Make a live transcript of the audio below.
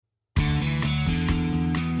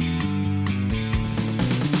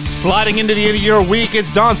Sliding into the end of your week,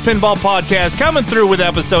 it's Don's Pinball Podcast coming through with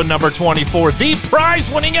episode number 24, the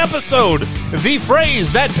prize-winning episode. The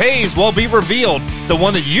phrase that pays will be revealed, the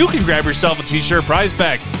one that you can grab yourself a t-shirt prize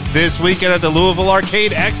pack this weekend at the Louisville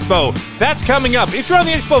Arcade Expo. That's coming up. If you're on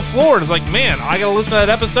the expo floor and it's like, man, I gotta listen to that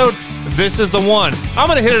episode, this is the one. I'm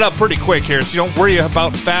gonna hit it up pretty quick here, so you don't worry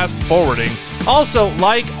about fast forwarding. Also,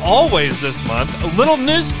 like always this month, little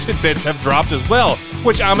news tidbits have dropped as well,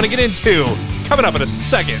 which I'm gonna get into coming up in a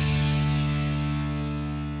second.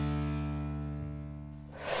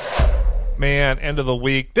 Man, end of the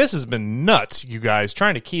week. This has been nuts, you guys,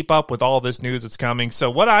 trying to keep up with all this news that's coming. So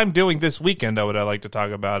what I'm doing this weekend, though, what I'd like to talk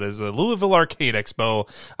about is the Louisville Arcade Expo.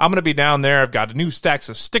 I'm going to be down there. I've got new stacks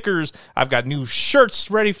of stickers. I've got new shirts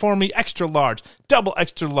ready for me, extra large, double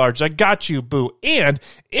extra large. I got you, boo. And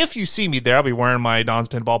if you see me there, I'll be wearing my Don's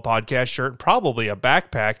Pinball Podcast shirt, probably a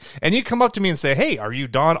backpack. And you come up to me and say, hey, are you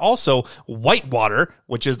Don? Also, Whitewater,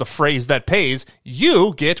 which is the phrase that pays,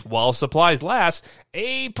 you get, while supplies last,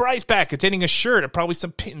 a prize pack containing a shirt and probably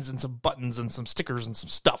some pins and some buttons and some stickers and some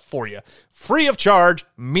stuff for you. Free of charge,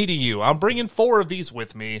 me to you. I'm bringing 4 of these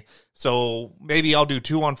with me. So maybe I'll do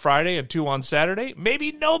 2 on Friday and 2 on Saturday.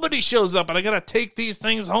 Maybe nobody shows up and I got to take these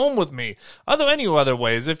things home with me. Any other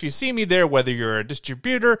ways, if you see me there, whether you're a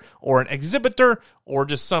distributor or an exhibitor or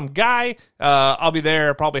just some guy, I'll be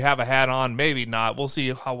there. Probably have a hat on, maybe not. We'll see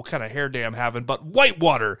what kind of hair day I'm having. But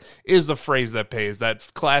Whitewater is the phrase that pays.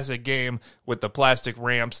 That classic game with the plastic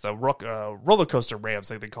ramps, the roller coaster ramps,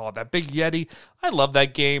 like they call it. That big Yeti. I love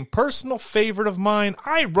that game. Personal favorite of mine.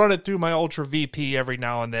 I run it through my Ultra VP every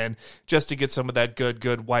now and then just to get some of that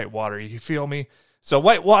good Whitewater. You feel me? So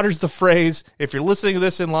Whitewater's the phrase. If you're listening to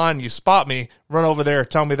this in line, you spot me, run over there,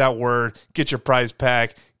 tell me that word, get your prize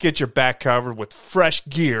pack, get your back covered with fresh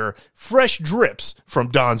gear, fresh drips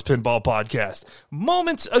from Don's Pinball Podcast.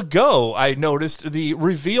 Moments ago, I noticed the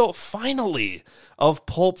reveal, finally, of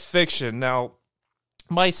Pulp Fiction. Now,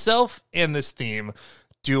 myself and this theme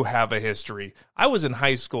do have a history. I was in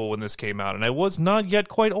high school when this came out, and I was not yet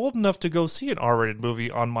quite old enough to go see an R-rated movie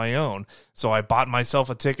on my own. So I bought myself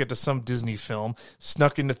a ticket to some Disney film,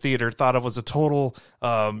 snuck into theater, thought I was a total,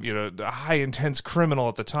 high-intense criminal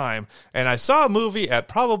at the time, and I saw a movie at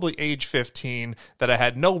probably age 15 that I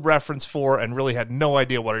had no reference for and really had no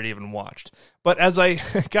idea what I'd even watched. But as I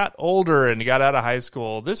got older and got out of high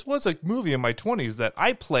school, this was a movie in my 20s that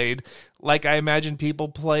I played like I imagine people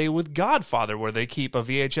play with Godfather, where they keep a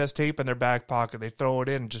VHS tape in their back pocket, they throw it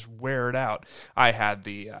in and just wear it out. I had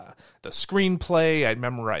the screenplay, I'd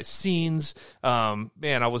memorized scenes.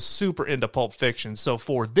 I was super into Pulp Fiction. So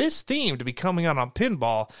for this theme to be coming out on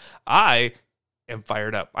Pinball, I am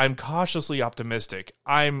fired up. I'm cautiously optimistic.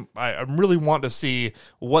 I really want to see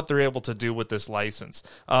what they're able to do with this license.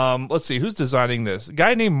 Let's see, who's designing this? A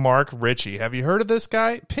guy named Mark Ritchie. Have you heard of this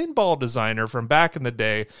guy? Pinball designer from back in the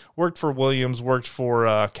day. Worked for Williams, worked for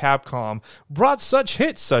Capcom. Brought such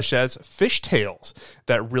hits such as Fishtails,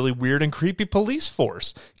 that really weird and creepy police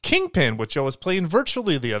force. Kingpin, which I was playing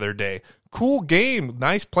virtually the other day. Cool game,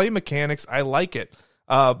 nice play mechanics. I like it.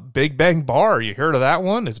 Big Bang Bar, you heard of that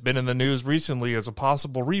one? It's been in the news recently as a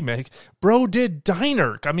possible remake. Bro did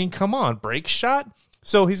Diner. I mean, come on, Break Shot?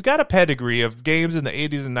 So he's got a pedigree of games in the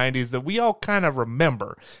 80s and 90s that we all kind of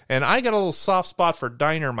remember. And I got a little soft spot for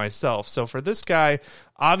Diner myself. So for this guy,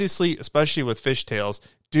 obviously, especially with Fishtails,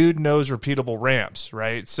 dude knows repeatable ramps,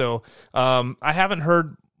 right? So I haven't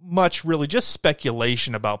heard much, really, just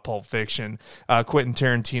speculation about Pulp Fiction. Quentin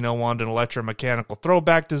Tarantino wanted an electromechanical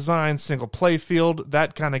throwback design, single play field.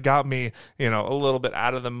 That kind of got me, a little bit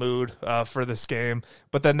out of the mood for this game.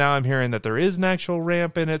 But then now I'm hearing that there is an actual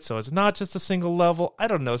ramp in it, so it's not just a single level. I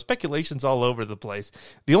don't know. Speculation's all over the place.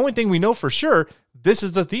 The only thing we know for sure, this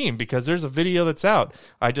is the theme, because there's a video that's out.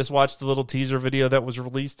 I just watched the little teaser video that was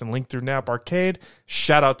released and linked through Nap Arcade.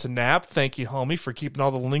 Shout out to Nap. Thank you, homie, for keeping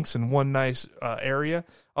all the links in one nice area.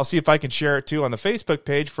 I'll see if I can share it too on the Facebook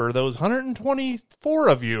page for those 124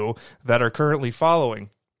 of you that are currently following.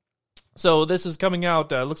 So this is coming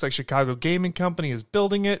out. Looks like Chicago Gaming Company is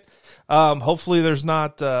building it. Hopefully there's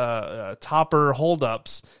not topper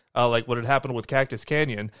holdups like what had happened with Cactus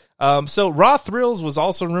Canyon. So Raw Thrills was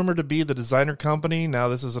also rumored to be the designer company. Now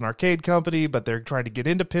this is an arcade company, but they're trying to get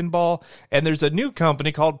into pinball. And there's a new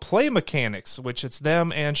company called Play Mechanics, which it's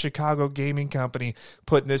them and Chicago Gaming Company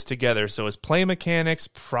putting this together. So is Play Mechanics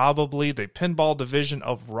probably the pinball division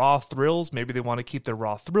of Raw Thrills? Maybe they want to keep their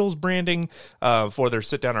Raw Thrills branding for their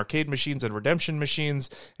sit-down arcade machines and redemption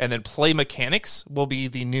machines. And then Play Mechanics will be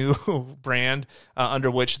the new brand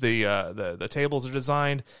under which the tables are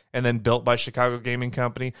designed and then built by Chicago Gaming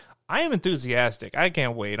Company. I am enthusiastic. I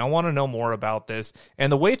can't wait. I want to know more about this. And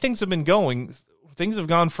the way things have been going things have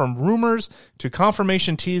gone from rumors to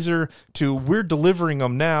confirmation teaser to we're delivering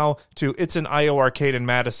them now to it's an IO Arcade in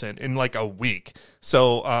Madison in like a week.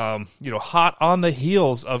 So, hot on the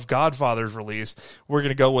heels of Godfather's release, we're going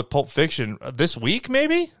to go with Pulp Fiction this week,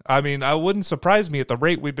 maybe? I mean, I wouldn't surprise me at the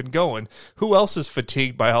rate we've been going. Who else is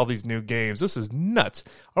fatigued by all these new games? This is nuts.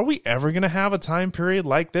 Are we ever going to have a time period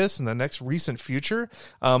like this in the next recent future?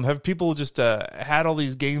 Have people just had all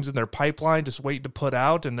these games in their pipeline just waiting to put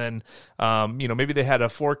out, and then, maybe they had a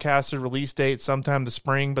forecasted release date sometime this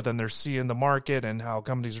spring, but then they're seeing the market and how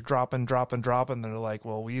companies are dropping. They're like,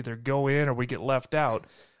 well, we either go in or we get left out.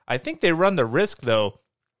 I think they run the risk, though,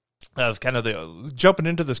 of kind of the jumping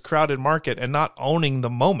into this crowded market and not owning the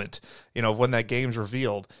moment, when that game's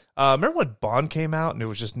revealed. Remember when Bond came out and it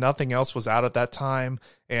was just nothing else was out at that time,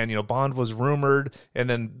 and Bond was rumored, and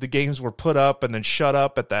then the games were put up and then shut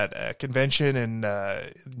up at that convention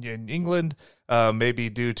in England, maybe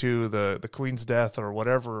due to the Queen's death or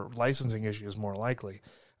whatever licensing issues more likely.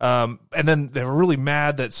 And then they were really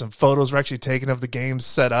mad that some photos were actually taken of the games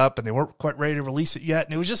set up and they weren't quite ready to release it yet.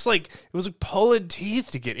 And it was just like, it was like pulling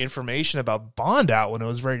teeth to get information about Bond out when it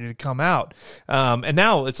was ready to come out. And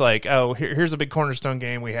now it's like, oh, here's a big Cornerstone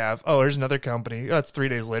game we have. Oh, here's another company. Oh, it's 3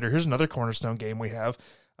 days later. Here's another Cornerstone game we have.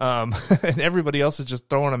 And everybody else is just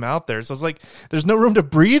throwing them out there. So it's like, there's no room to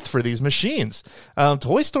breathe for these machines.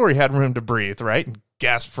 Toy Story had room to breathe, right? And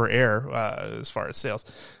gasp for air, as far as sales.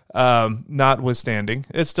 Notwithstanding,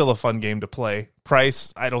 it's still a fun game to play.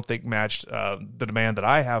 Price, I don't think matched the demand that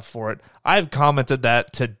I have for it. I've commented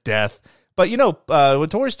that to death. But, when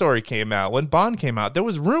Toy Story came out, when Bond came out, there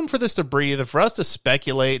was room for this to breathe and for us to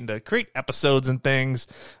speculate and to create episodes and things,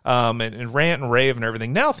 and rant and rave and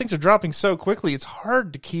everything. Now things are dropping so quickly, it's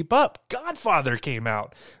hard to keep up. Godfather came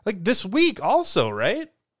out like this week also, right?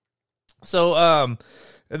 So,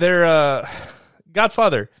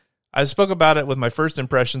 Godfather, I spoke about it with my first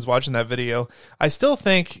impressions watching that video. I still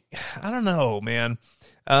think, I don't know, man.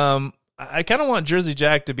 I kind of want Jersey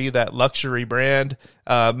Jack to be that luxury brand.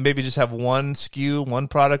 Maybe just have one SKU, one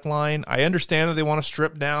product line. I understand that they want to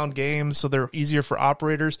strip down games so they're easier for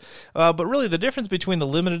operators. But really, the difference between the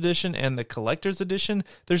limited edition and the collector's edition,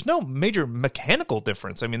 there's no major mechanical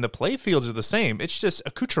difference. I mean, the play fields are the same. It's just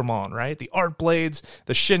accoutrement, right? The art blades,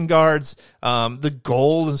 the shin guards, the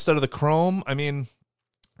gold instead of the chrome. I mean,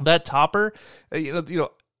 that topper,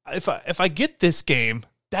 if I get this game,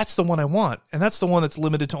 that's the one I want, and that's the one that's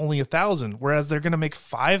limited to only 1,000. Whereas they're going to make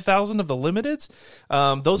 5,000 of the limiteds.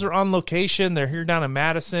 Those are on location. They're here down in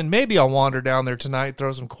Madison. Maybe I'll wander down there tonight,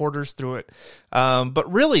 throw some quarters through it. But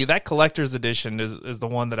really, that collector's edition is the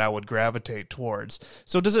one that I would gravitate towards.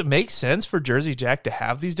 So, does it make sense for Jersey Jack to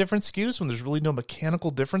have these different SKUs when there's really no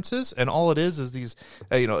mechanical differences, and all it is these,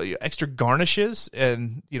 extra garnishes,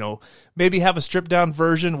 and maybe have a stripped down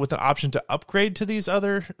version with an option to upgrade to these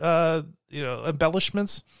other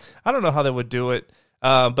embellishments? I don't know how they would do it.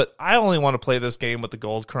 But I only want to play this game with the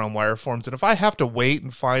gold chrome wireforms, and if I have to wait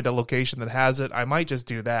and find a location that has it, I might just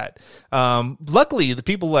do that. Luckily, the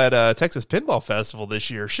people at Texas Pinball Festival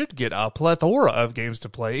this year should get a plethora of games to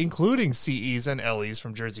play, including CEs and LEs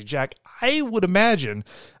from Jersey Jack. I would imagine,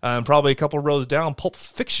 probably a couple rows down, Pulp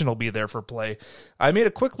Fiction will be there for play. I made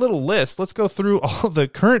a quick little list. Let's go through all the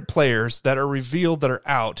current players that are revealed that are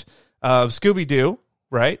out. Scooby-Doo.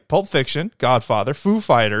 Right? Pulp Fiction, Godfather, Foo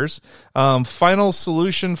Fighters, Final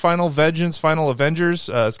Solution, Final Vengeance, Final Avengers.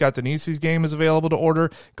 Scott Denise's game is available to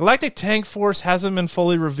order. Galactic Tank Force hasn't been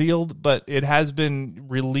fully revealed, but it has been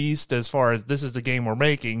released as far as this is the game we're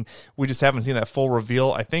making. We just haven't seen that full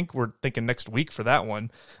reveal. I think we're thinking next week for that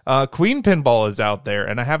one. Queen Pinball is out there,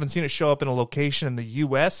 and I haven't seen it show up in a location in the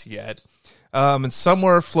U.S. yet. And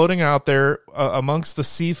somewhere floating out there amongst the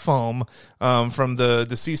sea foam from the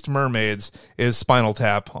deceased mermaids is Spinal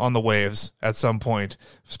Tap on the waves at some point.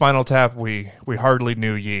 Spinal Tap, we hardly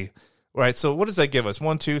knew ye. Right, so what does that give us?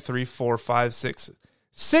 1, 2, 3, 4, 5, 6.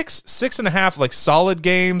 6.5 like solid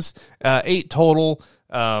games, 8 total.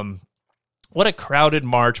 What a crowded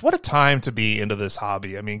March. What a time to be into this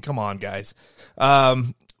hobby. I mean, come on, guys.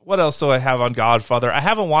 What else do I have on Godfather? I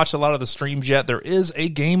haven't watched a lot of the streams yet. There is a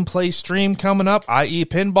gameplay stream coming up, i.e.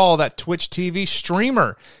 Pinball, that Twitch TV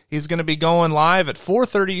streamer. He's going to be going live at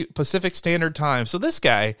 4:30 Pacific Standard Time. So this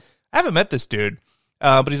guy, I haven't met this dude,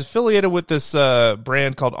 but he's affiliated with this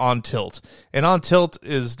brand called On Tilt. And On Tilt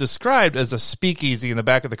is described as a speakeasy in the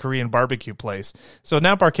back of the Korean barbecue place. So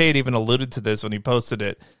Nap Arcade even alluded to this when he posted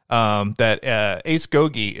it, that Ace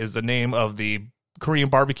Gogi is the name of the Korean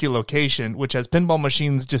barbecue location, which has pinball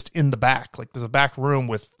machines just in the back. Like there's a back room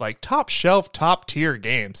with like top shelf, top tier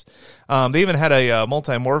games. They even had a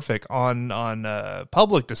multimorphic on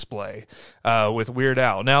public display with Weird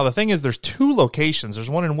Al. Now the thing is, there's 2 locations. There's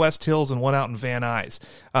one in West Hills and one out in Van Nuys,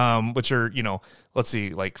 which are, you know, let's see,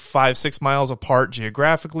 like 5-6 miles apart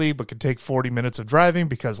geographically, but could take 40 minutes of driving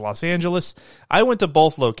because Los Angeles. I went to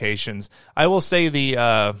both locations. I will say the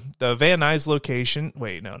Van Nuys location.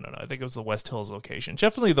 Wait, no. I think it was the West Hills location.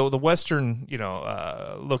 Definitely the Western,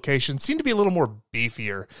 location seemed to be a little more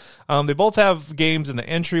beefier. They both have games in the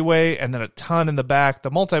entryway and then a ton in the back.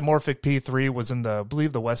 The multimorphic P3 was in I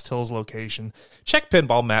believe the West Hills location. Check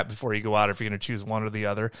pinball map before you go out if you're going to choose one or the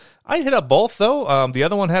other. I'd hit up both though. The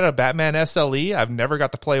other one had a Batman SLE. I've never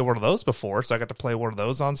got to play one of those before, so I got to play one of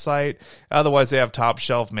those on site. Otherwise, they have top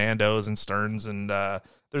shelf Mandos and Sterns, and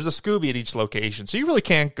there's a Scooby at each location, so you really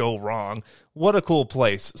can't go wrong. What a cool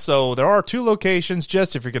place. So there are 2 locations.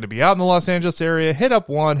 Just if you're going to be out in the Los Angeles area, hit up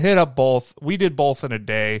one, hit up both. We did both in a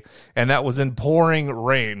day, and that was in pouring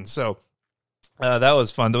rain. So that was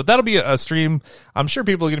fun. That'll be a stream I'm sure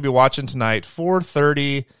people are going to be watching tonight,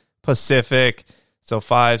 4:30 Pacific. So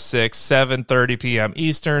 5, 6, 7:30 p.m.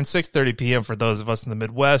 Eastern, 6:30 p.m. for those of us in the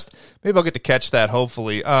Midwest. Maybe I'll get to catch that,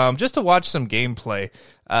 hopefully, just to watch some gameplay.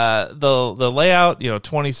 The layout,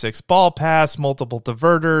 26 ball pass, multiple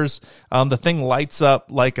diverters. The thing lights up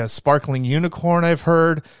like a sparkling unicorn, I've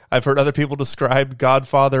heard. I've heard other people describe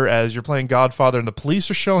Godfather as you're playing Godfather and the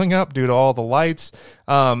police are showing up due to all the lights.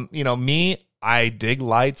 Me, I dig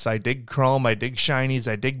lights, I dig chrome, I dig shinies,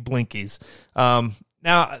 I dig blinkies.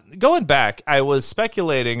 Now, going back, I was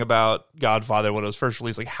speculating about Godfather when it was first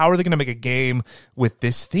released. Like, how are they going to make a game with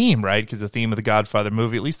this theme, right? Because the theme of the Godfather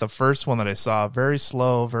movie, at least the first one that I saw, very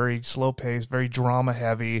slow paced, very drama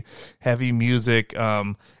heavy music.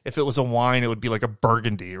 If it was a wine, it would be like a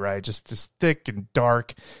burgundy, right? Just thick and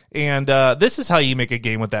dark. And this is how you make a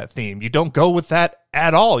game with that theme. You don't go with that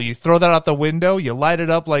at all. You throw that out the window, you light it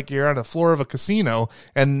up like you're on the floor of a casino,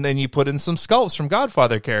 and then you put in some sculpts from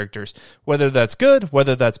Godfather characters. Whether that's good,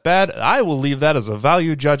 whether that's bad, I will leave that as a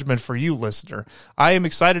value judgment for you, listener. I am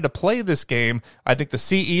excited to play this game. I think the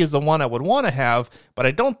CE is the one I would want to have, but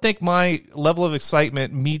I don't think my level of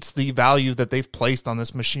excitement meets the value that they've placed on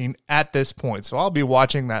this machine at this point. So I'll be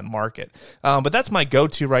watching that market. But that's my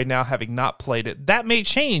go-to right now, having not played it. That may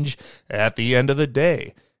change at the end of the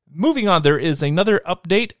day. Moving on, there is another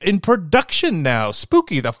update in production now.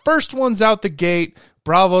 Spooky, the first one's out the gate.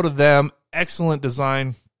 Bravo to them. Excellent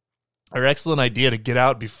design, or excellent idea to get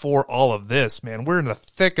out before all of this, man. We're in the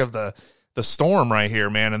thick of the storm right here,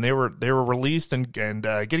 man, and they were released and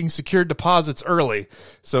getting secured deposits early.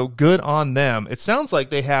 So good on them. It sounds like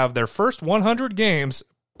they have their first 100 games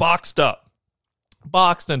boxed,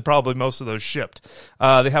 and probably most of those shipped.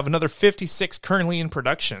 They have another 56 currently in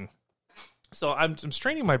production. So I'm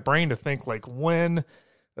straining my brain to think like when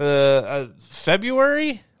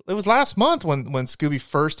February. It was last month when Scooby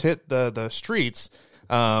first hit the streets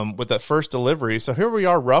with that first delivery. So here we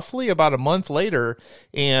are, roughly about a month later,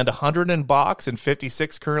 and 100 in box and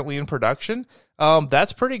 56 currently in production.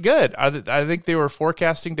 That's pretty good. I think they were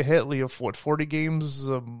forecasting to hit 40 games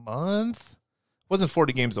a month. It wasn't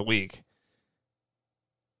 40 games a week.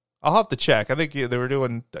 I'll have to check. I think they were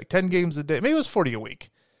doing like 10 games a day. Maybe it was 40 a week.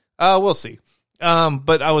 We'll see.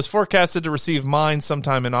 But I was forecasted to receive mine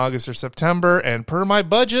sometime in August or September, and per my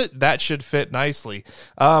budget, that should fit nicely.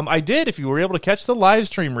 I did, if you were able to catch the live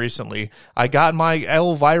stream recently, I got my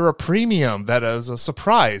Elvira Premium. That is a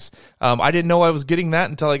surprise. I didn't know I was getting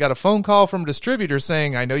that until I got a phone call from a distributor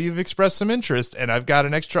saying, I know you've expressed some interest, and I've got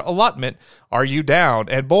an extra allotment. Are you down?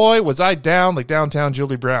 And boy, was I down like downtown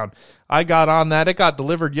Julie Brown. I got on that. It got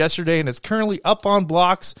delivered yesterday, and it's currently up on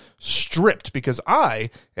blocks, stripped, because I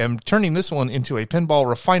am turning this one into a Pinball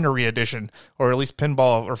Refinery Edition, or at least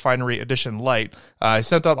Pinball Refinery Edition Light. I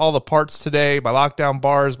sent out all the parts today, my lockdown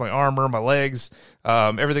bars, my armor, my legs,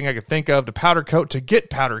 everything I could think of to powder coat, to get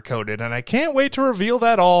powder coated, and I can't wait to reveal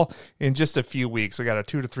that all in just a few weeks. I got a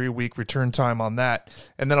 2 to 3 week return time on that,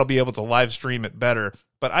 and then I'll be able to live stream it better.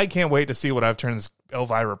 But I can't wait to see what I've turned this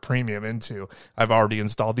Elvira Premium into. I've already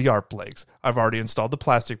installed the ARP legs. I've already installed the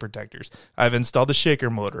plastic protectors. I've installed the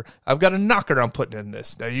shaker motor. I've got a knocker I'm putting in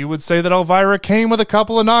this. Now, you would say that Elvira came with a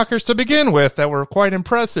couple of knockers to begin with that were quite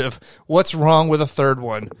impressive. What's wrong with a third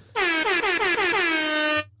one?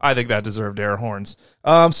 I think that deserved air horns.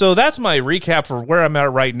 So that's my recap for where I'm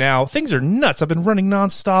at right now. Things are nuts. I've been running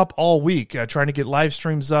nonstop all week, trying to get live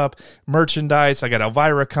streams up, merchandise. I got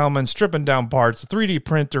Elvira coming, stripping down parts. The 3D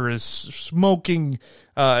printer is smoking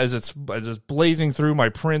as it's blazing through my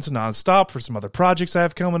prints nonstop for some other projects I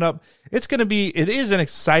have coming up. It is an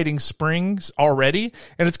exciting spring already,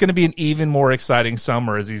 and it's going to be an even more exciting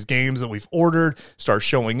summer as these games that we've ordered start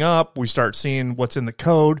showing up. We start seeing what's in the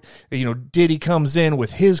code. Diddy comes in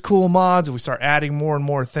with his cool mods, and we start adding more and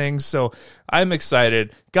more things. So I'm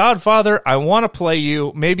excited. Godfather, I want to play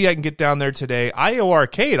you. Maybe I can get down there today. IO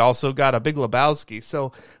Arcade also got a Big Lebowski.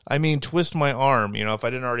 So, twist my arm. If I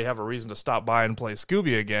didn't already have a reason to stop by and play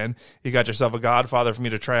Scooby again, you got yourself a Godfather for me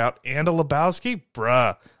to try out and a Lebowski?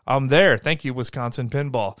 Bruh, I'm there. Thank you, Wisconsin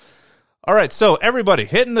Pinball. All right, so everybody,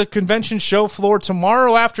 hitting the convention show floor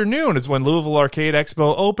tomorrow afternoon is when Louisville Arcade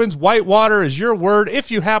Expo opens. Whitewater is your word.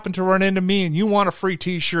 If you happen to run into me and you want a free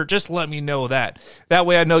t-shirt, just let me know that. That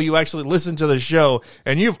way I know you actually listen to the show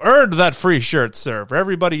and you've earned that free shirt, sir. For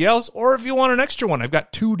everybody else, or if you want an extra one, I've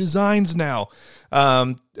got 2 designs now.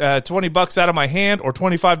 $20 out of my hand or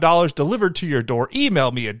 $25 delivered to your door.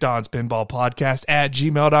 Email me at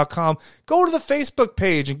donspinballpodcast@gmail.com. Go to the Facebook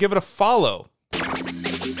page and give it a follow.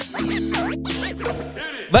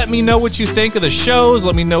 Let me know what you think of the shows.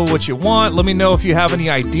 Let me know what you want. Let me know if you have any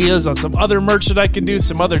ideas on some other merch that I can do,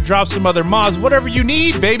 some other drops, some other mods, whatever you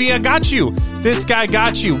need, baby. I got you. This guy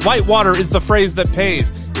got you. Whitewater is the phrase that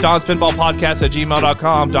pays. Don's Pinball Podcast at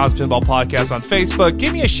gmail.com. Don's Pinball Podcast on Facebook.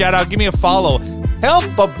 Give me a shout out. Give me a follow. Help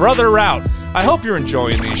a brother out. I hope you're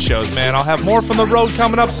enjoying these shows, man. I'll have more from the road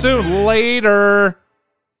coming up soon. Later.